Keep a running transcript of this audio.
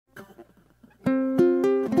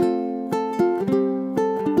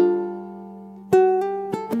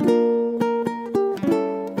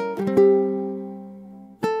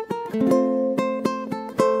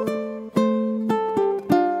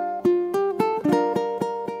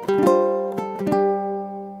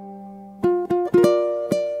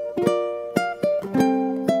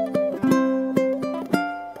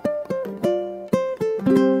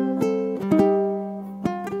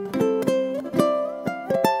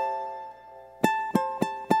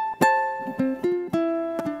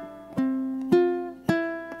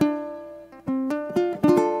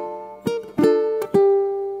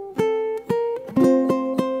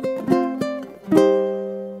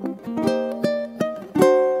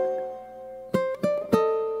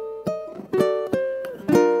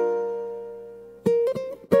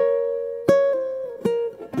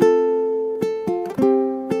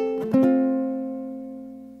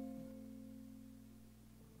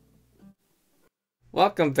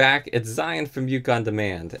Welcome back, it's Zion from Uke On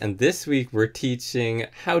Demand, and this week we're teaching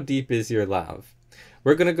How Deep Is Your Love?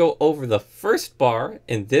 We're going to go over the first bar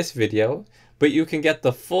in this video, but you can get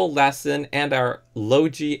the full lesson and our low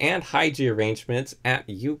G and high G arrangements at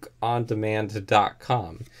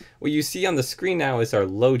ukeondemand.com. What you see on the screen now is our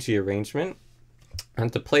low G arrangement,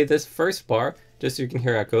 and to play this first bar, just so you can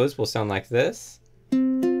hear how it goes, will sound like this.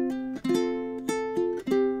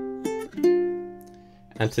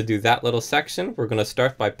 And to do that little section, we're going to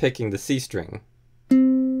start by picking the C string.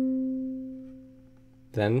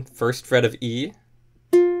 Then first fret of E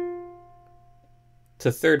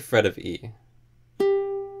to third fret of E.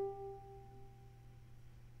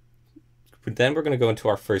 Then we're going to go into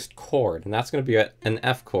our first chord, and that's going to be an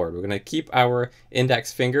F chord. We're going to keep our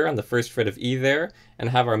index finger on the first fret of E there,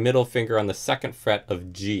 and have our middle finger on the second fret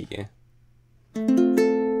of G.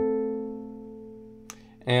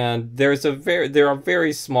 And there are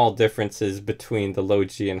very small differences between the low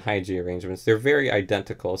G and high G arrangements. They're very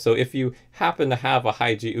identical. So if you happen to have a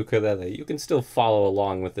high G ukulele, you can still follow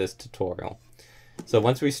along with this tutorial. So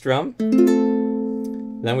once we strum,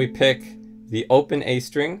 then we pick the open A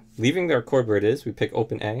string, leaving our chord where it is. We pick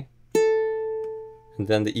open A, and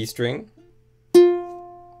then the E string.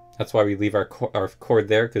 That's why we leave our chord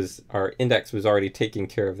there, because our index was already taking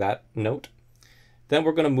care of that note. Then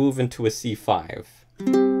we're going to move into a C5.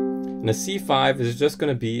 And a C5 is just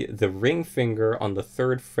going to be the ring finger on the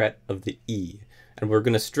third fret of the E. And we're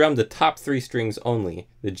going to strum the top three strings only,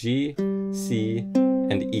 the G, C,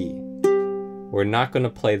 and E. We're not going to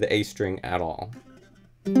play the A string at all.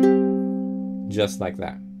 Just like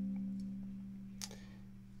that.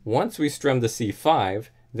 Once we strum the C5,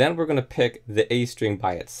 then we're going to pick the A string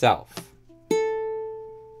by itself.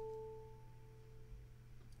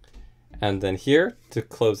 And then here, to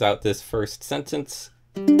close out this first sentence,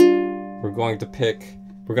 we're going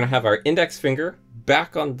to have our index finger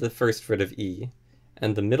back on the first fret of E,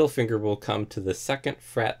 and the middle finger will come to the second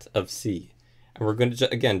fret of C. And we're going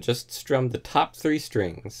to, again, just strum the top three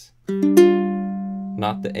strings,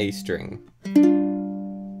 not the A string.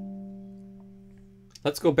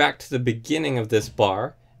 Let's go back to the beginning of this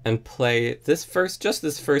bar and play this first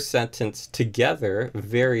sentence together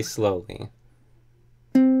very slowly.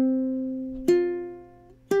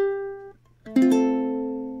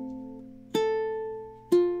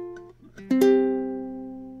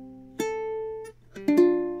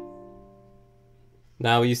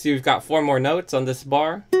 Now you see we've got 4 more notes on this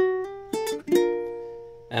bar.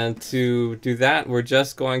 And to do that, we're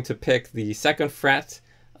just going to pick the second fret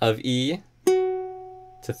of E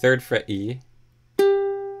to third fret E,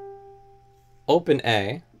 open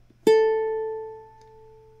A,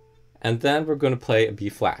 and then we're going to play a B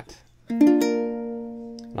flat.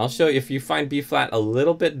 And I'll show you, if you find B flat a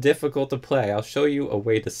little bit difficult to play, I'll show you a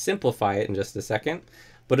way to simplify it in just a second.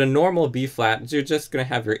 But a normal B flat, you're just going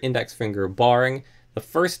to have your index finger barring the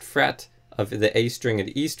first fret of the A string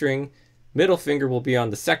and E string, middle finger will be on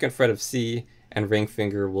the second fret of C, and ring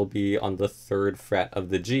finger will be on the third fret of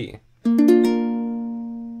the G.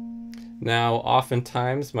 Now,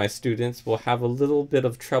 oftentimes my students will have a little bit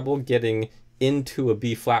of trouble getting into a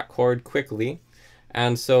B flat chord quickly,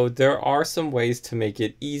 and so there are some ways to make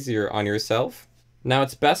it easier on yourself. Now,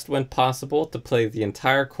 it's best when possible to play the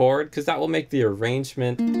entire chord, because that will make the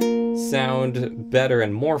arrangement sound better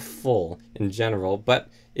and more full in general. But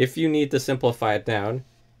if you need to simplify it down,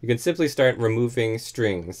 you can simply start removing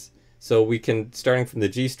strings. So we can, starting from the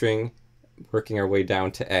G string, working our way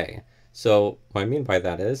down to A. So what I mean by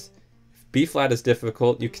that is, if B flat is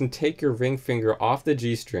difficult, you can take your ring finger off the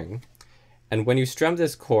G string, and when you strum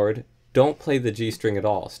this chord, don't play the G string at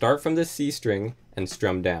all. Start from the C string and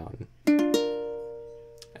strum down.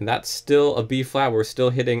 And that's still a B flat. We're still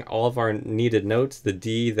hitting all of our needed notes, the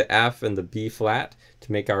D, the F, and the B flat,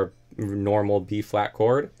 to make our normal B flat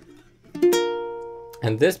chord.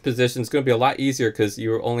 And this position is going to be a lot easier because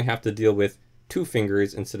you only have to deal with 2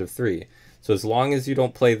 fingers instead of 3. So as long as you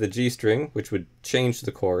don't play the G string, which would change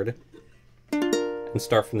the chord, and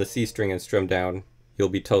start from the C string and strum down, you'll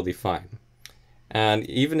be totally fine. And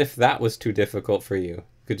even if that was too difficult for you, you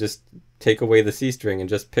could just take away the C string and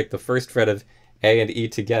just pick the first fret of A and E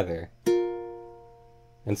together.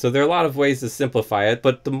 And so there are a lot of ways to simplify it,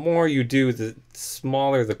 but the more you do, the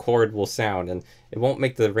smaller the chord will sound, and it won't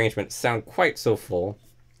make the arrangement sound quite so full.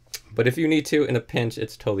 But if you need to, in a pinch,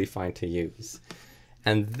 it's totally fine to use.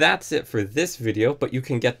 And that's it for this video, but you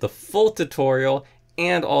can get the full tutorial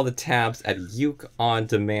and all the tabs at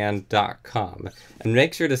ukeondemand.com. And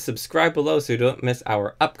make sure to subscribe below so you don't miss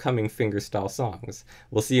our upcoming fingerstyle songs.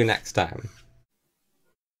 We'll see you next time.